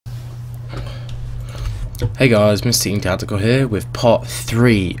Hey guys, Mr. Team Tactical here with part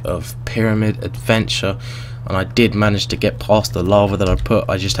 3 of Pyramid Adventure, and I did manage to get past the lava that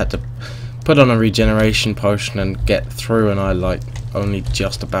I just had to put on a regeneration potion and get through, and I only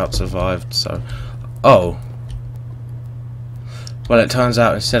just about survived. So well, it turns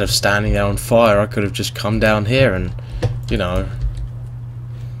out instead of standing there on fire, I could have just come down here and, you know,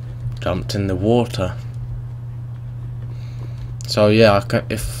 jumped in the water. So yeah,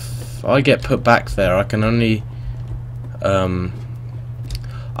 if I get put back there, I can only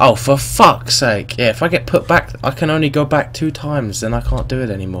oh, for fuck's sake. Yeah, if I get put back, I can only go back 2 times, then I can't do it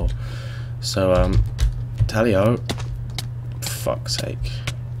anymore. So tally-ho, for fuck's sake.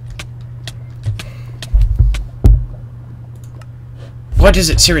 Why does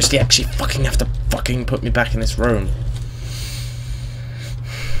it seriously actually fucking have to fucking put me back in this room?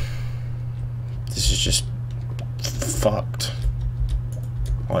 This is just fucked.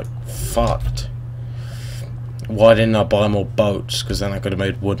 Like, fucked. Why didn't I buy more boats? Because then I could have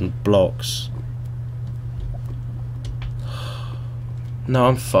made wooden blocks. No,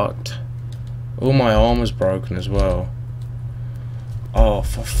 I'm fucked. All my armor's broken as well. Oh,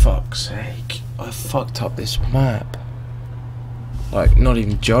 for fuck's sake. I fucked up this map. Like, not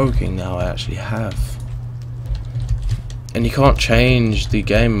even joking now, I actually have. And you can't change the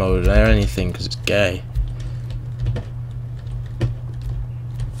game mode or anything because it's gay.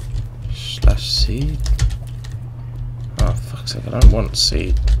 Seed? Oh, fuck's sake, I don't want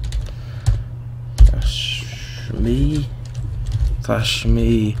seed. Flash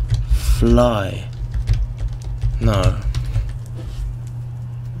me, fly. No.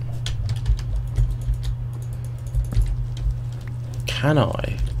 Can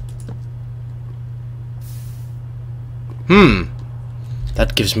I?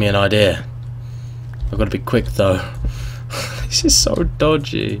 That gives me an idea. I've got to be quick though. This is so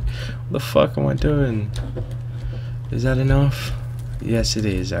dodgy. What the fuck am I doing? Is that enough? Yes, it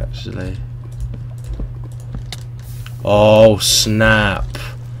is actually. Oh snap!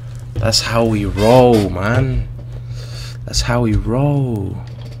 That's how we roll, man. That's how we roll.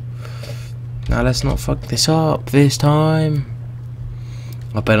 Now let's not fuck this up this time.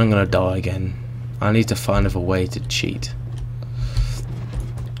 I bet I'm gonna die again. I need to find a way to cheat.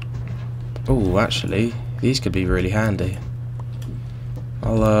 Oh, actually, these could be really handy.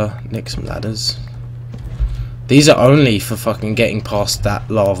 I'll nick some ladders. These are only for fucking getting past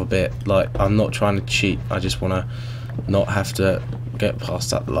that lava bit. Like, I'm not trying to cheat. I just want to not have to get past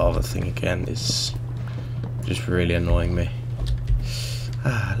that lava thing again. It's just really annoying me.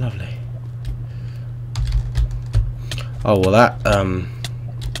 Ah, lovely. Oh, well that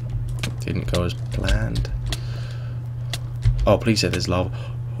didn't go as planned. Oh, please say there's lava.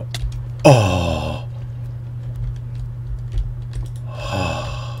 Oh.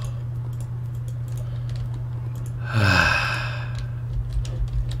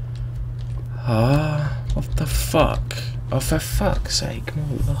 What the fuck? Oh, for fuck's sake,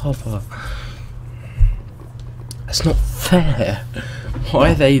 more lava. That's not fair.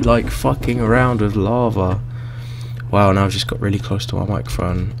 Why are they like fucking around with lava? Wow, now I've just got really close to my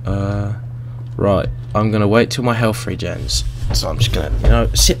microphone. Right, I'm gonna wait till my health regens. So I'm just gonna, you know,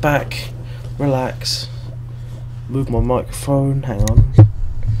 sit back, relax, move my microphone, hang on.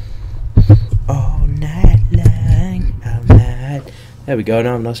 All night long, all night. There we go,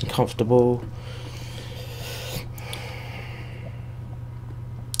 now I'm nice and comfortable.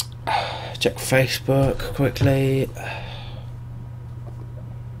 Check Facebook quickly.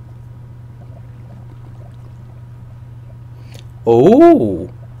 Oh!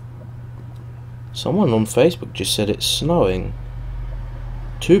 Someone on Facebook just said it's snowing.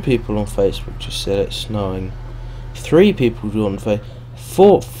 2 people on Facebook just said it's snowing. 3 people on Facebook.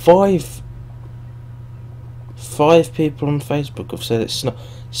 5 people on Facebook have said it's snow.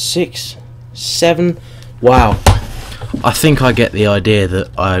 6, 7. Wow. I think I get the idea that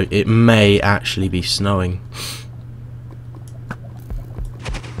it may actually be snowing.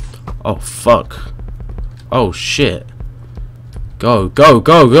 Oh fuck. Oh shit. Go, go,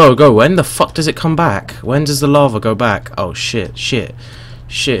 go, go, go. When the fuck does it come back? When does the lava go back? Oh shit, shit,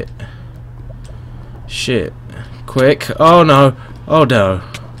 shit, shit. Quick. Oh no. Oh no.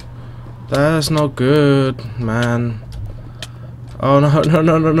 That's not good, man. Oh no, no,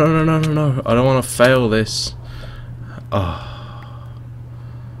 no, no, no, no, no, no, no. I don't want to fail this. Oh.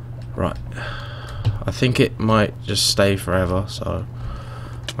 Right. I think it might just stay forever, so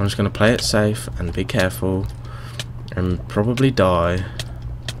I'm just going to play it safe and be careful and probably die.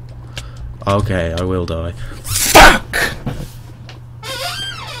 Okay, I will die. Fuck!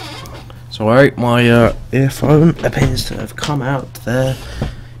 So my earphone appears to have come out there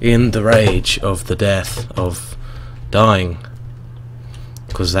in the rage of the death of dying,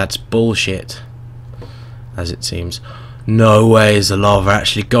 because that's bullshit, as it seems. No way is the lava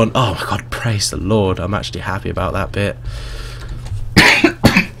actually gone. Oh my god, praise the Lord. I'm actually happy about that bit.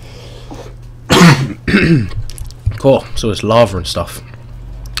 Cool, so it's lava and stuff.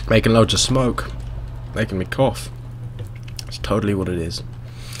 Making loads of smoke. Making me cough. It's totally what it is.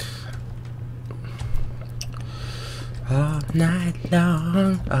 All night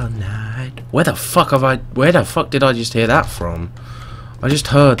long, all night. Where the fuck did I just hear that from? I just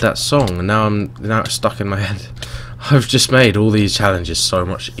heard that song and now it's stuck in my head. I've just made all these challenges so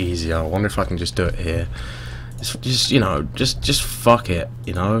much easier. I wonder if I can just do it here. Just you know, just fuck it,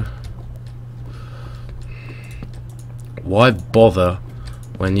 you know. Why bother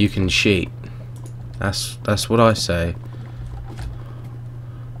when you can cheat? That's what I say.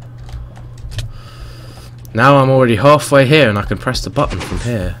 Now I'm already halfway here and I can press the button from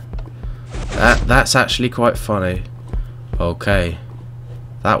here. That's actually quite funny. Okay.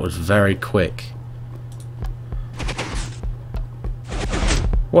 That was very quick.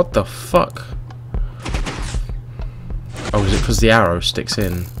 What the fuck? Oh, is it because the arrow sticks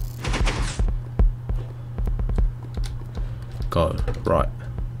in? Go. Right.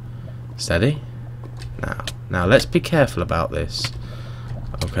 Steady. Now let's be careful about this.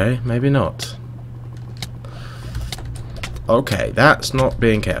 Okay, maybe not. Okay, that's not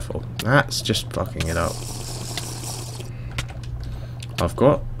being careful. That's just fucking it up. I've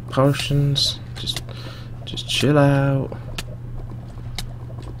got potions. Just chill out.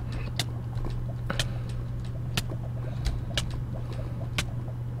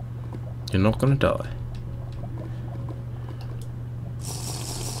 You're not gonna die.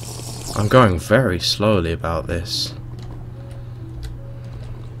 I'm going very slowly about this.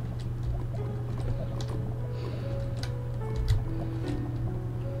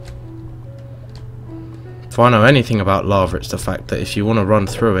 If I know anything about lava, it's the fact that if you want to run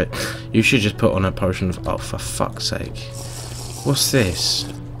through it, you should just put on a potion of... Oh, for fuck's sake. What's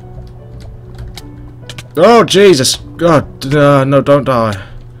this? Oh, Jesus! God, no, don't die.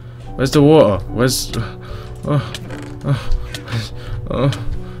 Where's the water? Where's...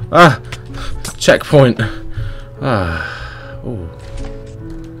 checkpoint. Oh.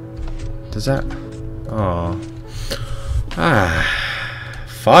 Does that... Oh.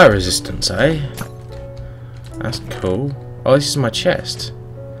 Fire resistance, eh? That's cool. Oh, this is my chest.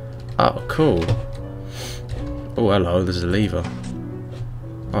 Oh, cool. Oh, hello, there's a lever.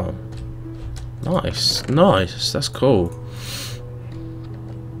 Oh. Nice. Nice. That's cool.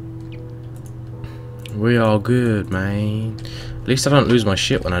 We are good, man. At least I don't lose my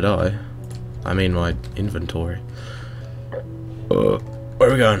shit when I die. I mean my inventory. Where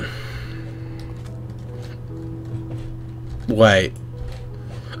are we going? Wait.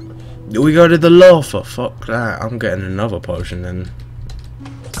 Do we go to the lava? Fuck that. I'm getting another potion then.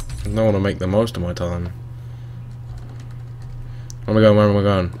 I don't want to make the most of my time. Where am I going? Where am I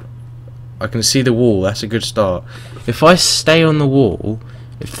going? I can see the wall. That's a good start. If I stay on the wall,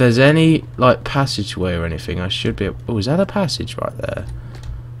 if there's any like passageway or anything, I should be. Oh, is that a passage right there?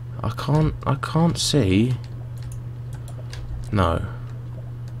 I can't see. No.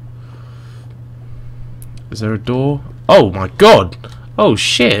 Is there a door? Oh my god! Oh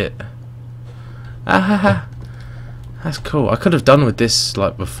shit! Ah, that's cool. I could have done with this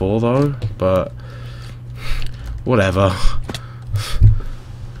like before though, but whatever.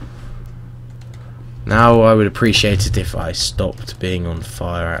 Now I would appreciate it if I stopped being on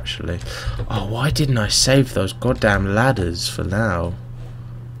fire actually. Oh, why didn't I save those goddamn ladders for now?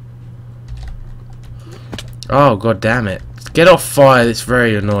 Oh, god damn it. Get off fire, it's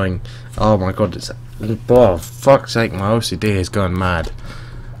very annoying. Oh my god, it's... Oh, fuck's sake, my OCD is going mad.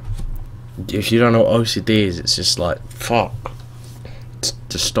 If you don't know what OCD is, it's just like, fuck.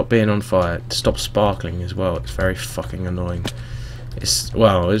 Just stop being on fire. Stop sparkling as well, it's very fucking annoying. It's,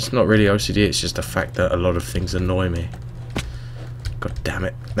 well, it's not really OCD, it's just the fact that a lot of things annoy me. God damn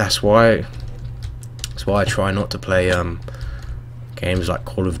it. That's why I try not to play games like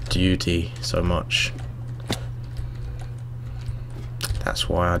Call of Duty so much. That's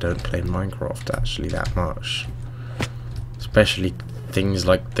why I don't play Minecraft actually that much. Especially things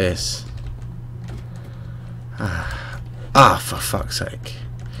like this. For fuck's sake.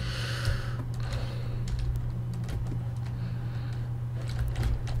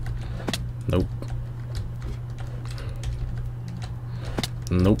 Nope.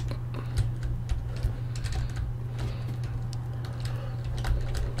 Nope.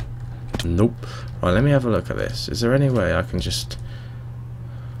 Nope. Right, let me have a look at this. Is there any way I can just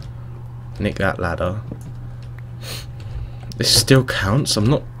nick that ladder? This still counts? I'm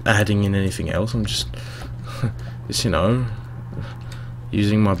not adding in anything else. I'm just, you know,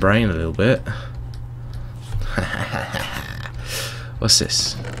 using my brain a little bit. What's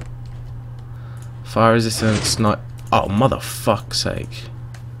this? Fire resistant snipe. Oh, motherfuck's sake.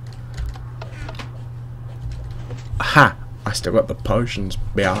 Ha! I still got the potions,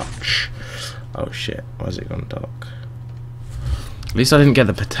 biatch. Oh shit, why is it gone dark? At least I didn't get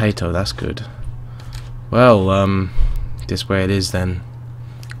the potato, that's good. Well, this way it is then.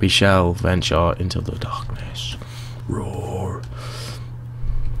 We shall venture into the darkness. Roar.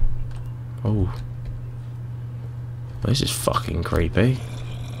 Oh. This is fucking creepy.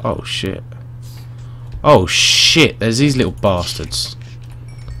 Oh shit. Oh shit, there's these little bastards.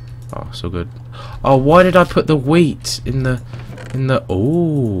 Oh, so good. Oh, why did I put the wheat in the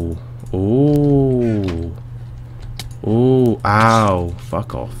ooh. Ooh. Ooh, ow.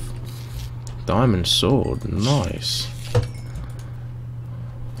 Fuck off. Diamond sword, nice.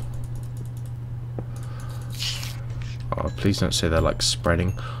 Oh, please don't say they're like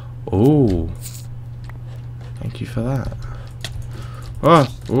spreading. Ooh. Thank you for that. Oh,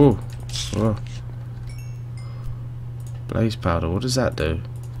 ooh. Oh. Blaze powder, what does that do?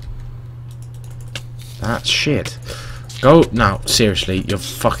 That's shit. Go now, seriously, you're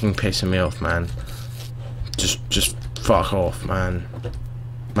fucking pissing me off, man. Just fuck off, man.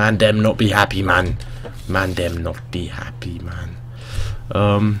 Man dem not be happy, man. Man dem not be happy, man.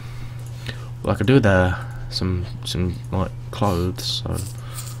 Well, I could do there some like clothes, so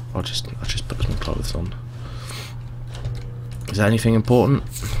I'll just put some clothes on. Is that anything important?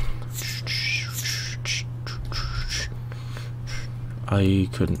 I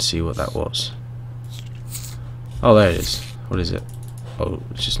couldn't see what that was. Oh, there it is. What is it? Oh,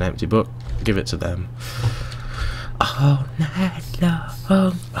 it's just an empty book. Give it to them. All night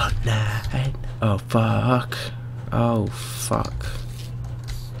long, all night. Oh, fuck. Oh, fuck.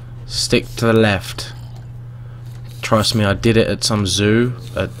 Stick to the left. Trust me, I did it at some zoo.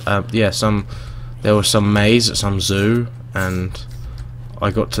 Yeah, there was some maze at some zoo, and I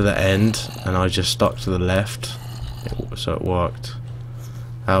got to the end, and I just stuck to the left, so it worked.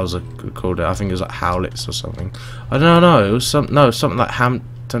 How was it called? I think it was like Howlets or something. I don't know. It was something like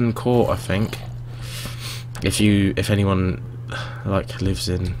Hampton Court, I think. If anyone like lives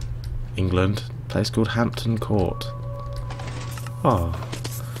in England, a place called Hampton Court. Oh,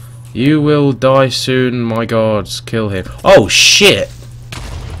 you will die soon, my gods. Kill him. Oh shit!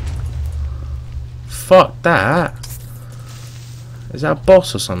 Fuck that. Is that a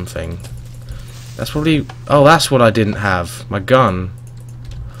boss or something? That's probably. Oh, that's what I didn't have. My gun.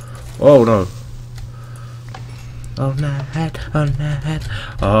 Oh no. Oh night, oh night.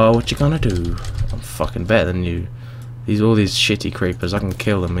 Oh, what you gonna do? I'm fucking better than you. All these shitty creepers, I can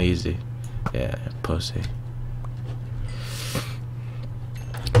kill them easy. Yeah, pussy.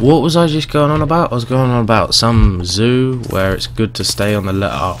 What was I just going on about? I was going on about some zoo where it's good to stay on the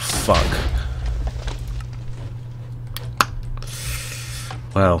left. Oh fuck.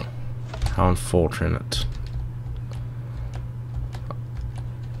 Well, how unfortunate.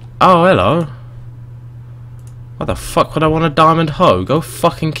 Oh, hello. What the fuck would I want a diamond hoe? Go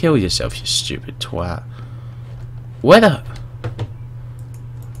fucking kill yourself, you stupid twat. Where the... What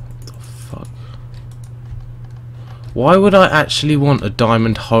the fuck? Why would I actually want a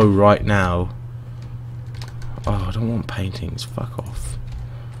diamond hoe right now? Oh, I don't want paintings. Fuck off.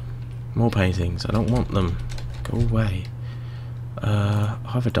 More paintings. I don't want them. Go away. I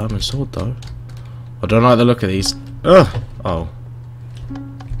have a diamond sword though. I don't like the look of these. Ugh. Oh.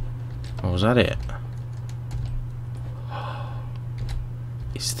 Oh, was that it?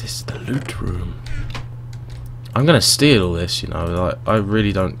 Is this the loot room? I'm gonna steal all this, you know, like, I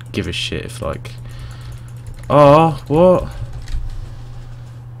really don't give a shit if, like... Oh, what?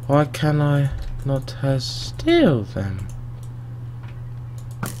 Why can I not steal them?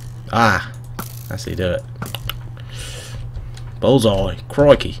 Ah! That's how you do it. Bullseye.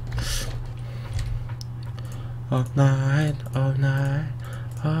 Crikey. All night, all night.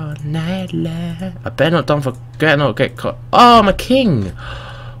 Oh, Nightlight. I better not get caught. Oh, I'm a king.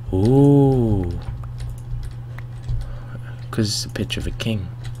 Ooh. Because it's a picture of a king.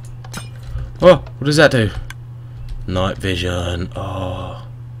 Oh, what does that do? Night vision. Oh.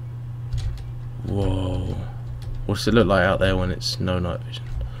 Whoa. What does it look like out there when it's no night vision?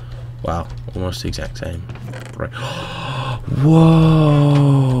 Wow, almost the exact same. Right.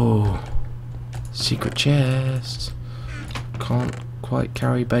 Whoa. Secret chest. Can't quite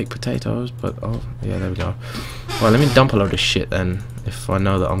carry baked potatoes, but oh yeah, there we go. Well, let me dump a load of shit then, if I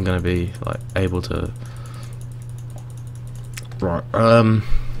know that I'm gonna be like able to. Right,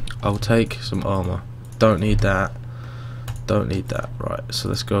 I'll take some armor. Don't need that. don't need that. Right, so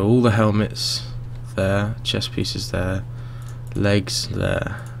let's go all the helmets there, chest pieces there, legs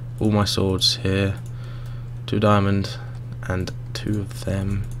there, all my swords here, 2 diamond and 2 of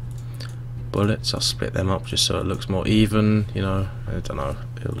them. Bullets, I'll split them up just so it looks more even, you know, I don't know,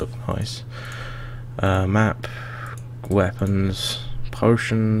 it'll look nice. Map, weapons,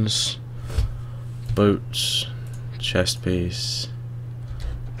 potions, boots, chest piece.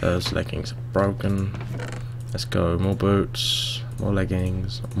 Those leggings are broken. Let's go, more boots, more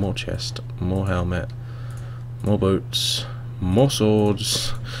leggings, more chest, more helmet, more boots, more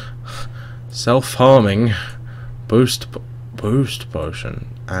swords, self-harming, boost potion,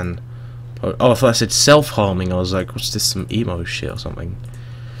 and oh, I thought I said self-harming. I was like, what's this, some emo shit or something?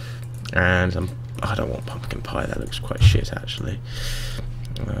 And I don't want pumpkin pie, that looks quite shit actually.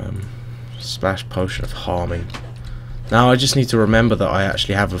 Splash potion of harming. Now I just need to remember that I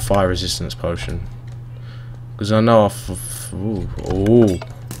actually have a fire resistance potion, because I know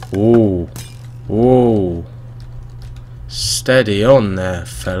ooh, steady on there,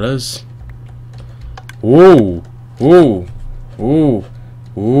 fellas. Ooh, ooh, ooh,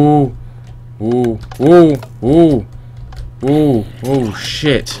 ooh, ooh, ooh, ooh, ooh, oh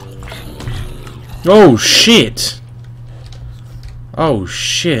shit. Oh shit. Oh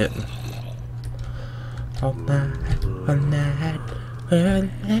shit. All night, all night, all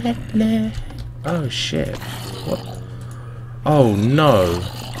night, night. Oh shit. What? Oh no.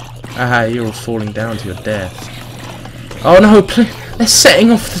 Ah, you're all falling down to your death. Oh no, please. They're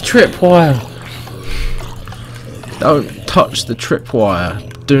setting off the tripwire. Don't touch the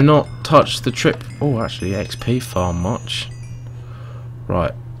tripwire. Do not touch the trip. Oh, actually, XP farm much.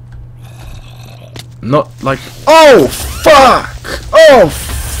 Right. Not like. Oh fuck! Oh.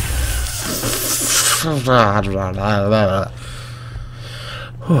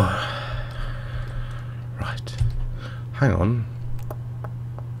 Right. Hang on.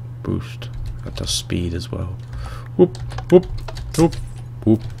 Boost. That does speed as well. Whoop, whoop, whoop,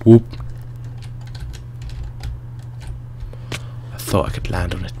 whoop, whoop. I thought I could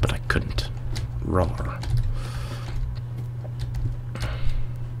land on it, but I couldn't. Roar.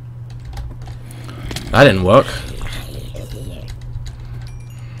 That didn't work.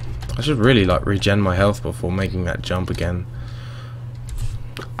 I should really like regen my health before making that jump again.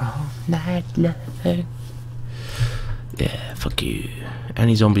 All night long. Yeah, fuck you.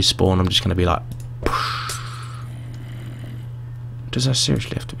 Any zombies spawn, I'm just gonna be like. Does there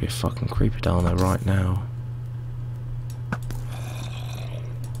seriously have to be a fucking creeper down there right now?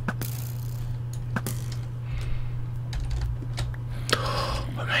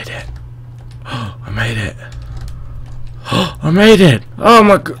 I made it. I made it. I made it! Oh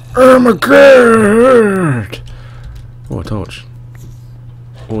my god! Oh my god! Oh, a torch.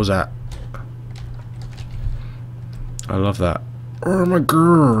 What was that? I love that. Oh my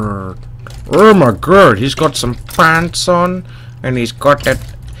god! Oh my god! He's got some pants on, and he's got that.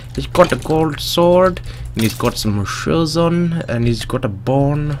 He's got a gold sword, and he's got some shoes on, and he's got a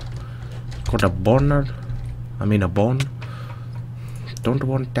bone. Got a boner. I mean a bone. Don't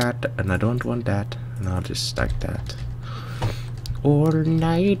want that, and I don't want that, and I'll just stack that. All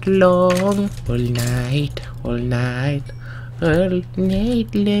night long, all night, all night, all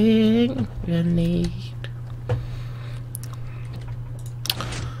night long, all night.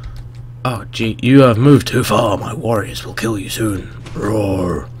 Oh gee, you have moved too far, my warriors will kill you soon.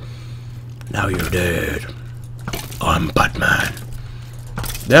 Roar. Now you're dead. I'm Batman.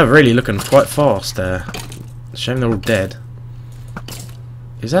 They're really looking quite fast there. Shame they're all dead.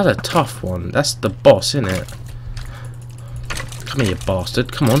 Is that a tough one? That's the boss, isn't it? Come here, you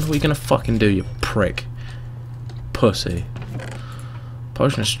bastard. Come on, what are you gonna fucking do, you prick? Pussy.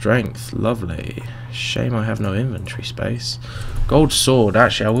 Potion of strength. Lovely. Shame I have no inventory space. Gold sword.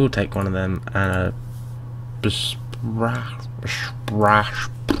 Actually, I will take one of them. And a splash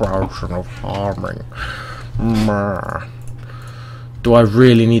potion of harming. Do I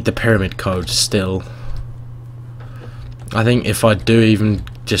really need the pyramid code still? I think if I do even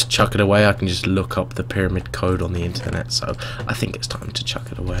just chuck it away, I can just look up the pyramid code on the internet, so I think it's time to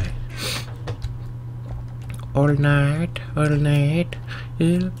chuck it away. All night, all night,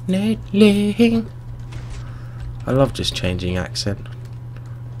 all night long. I love just changing accent.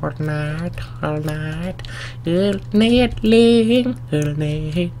 All night, all night, all night long, all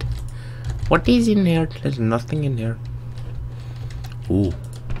night. What is in here? There's nothing in here. Ooh.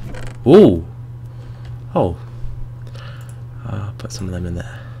 Ooh. Oh. Put some of them in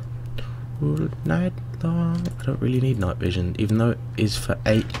there. All night long. I don't really need night vision, even though it is for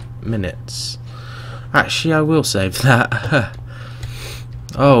 8 minutes. Actually, I will save that.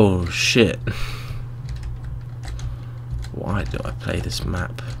 Oh shit. Why do I play this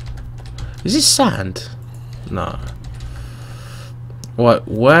map? Is this sand? No. What?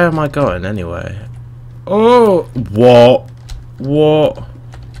 Where am I going anyway? Oh! What? What?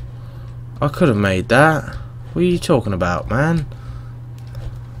 I could have made that. What are you talking about, man?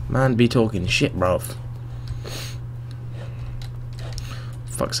 Man be talking shit, bruv.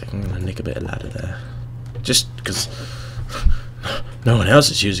 Fuck's sake, I'm gonna nick a bit of ladder there. Just because no one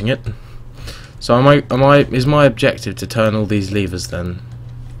else is using it. So is my objective to turn all these levers then?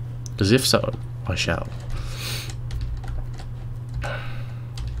 Because if so, I shall.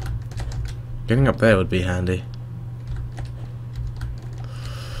 Getting up there would be handy.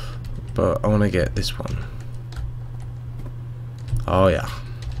 But I want to get this one. Oh yeah.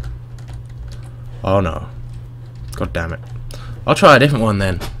 Oh no. God damn it. I'll try a different one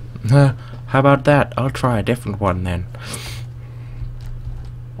then. How about that? I'll try a different one then.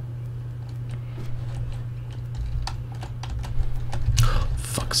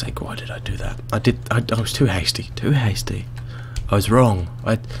 Fuck's sake, why did I do that? I was too hasty. Too hasty. I was wrong.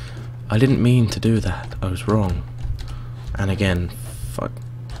 I didn't mean to do that. I was wrong. And again, fudge.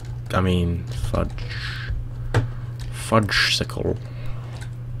 Fudgesicle.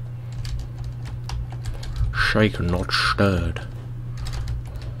 Shaken, not stirred.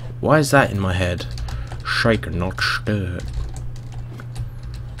 Why is that in my head? Shaken, not stirred.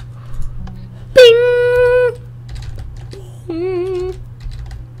 Bing!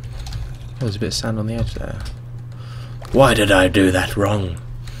 There's a bit of sand on the edge there. Why did I do that wrong?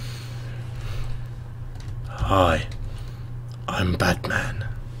 Hi, I'm Batman.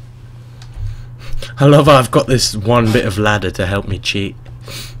 I love how I've got this one bit of ladder to help me cheat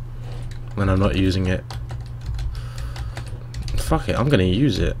when I'm not using it. Fuck it, I'm gonna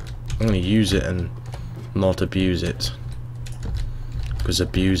use it. I'm gonna use it and not abuse it. Because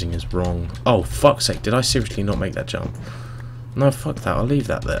abusing is wrong. Oh, fuck's sake, did I seriously not make that jump? No, fuck that, I'll leave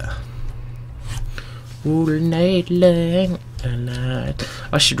that there. All night long, night.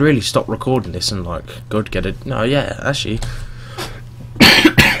 I should really stop recording this and like, go get it. No, yeah, actually.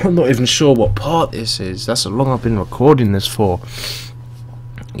 I'm not even sure what part this is. That's how long I've been recording this for.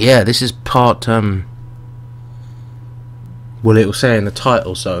 Yeah, this is part, well, it will say in the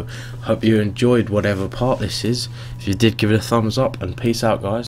title, so hope you enjoyed whatever part this is. If you did, give it a thumbs up, and peace out, guys.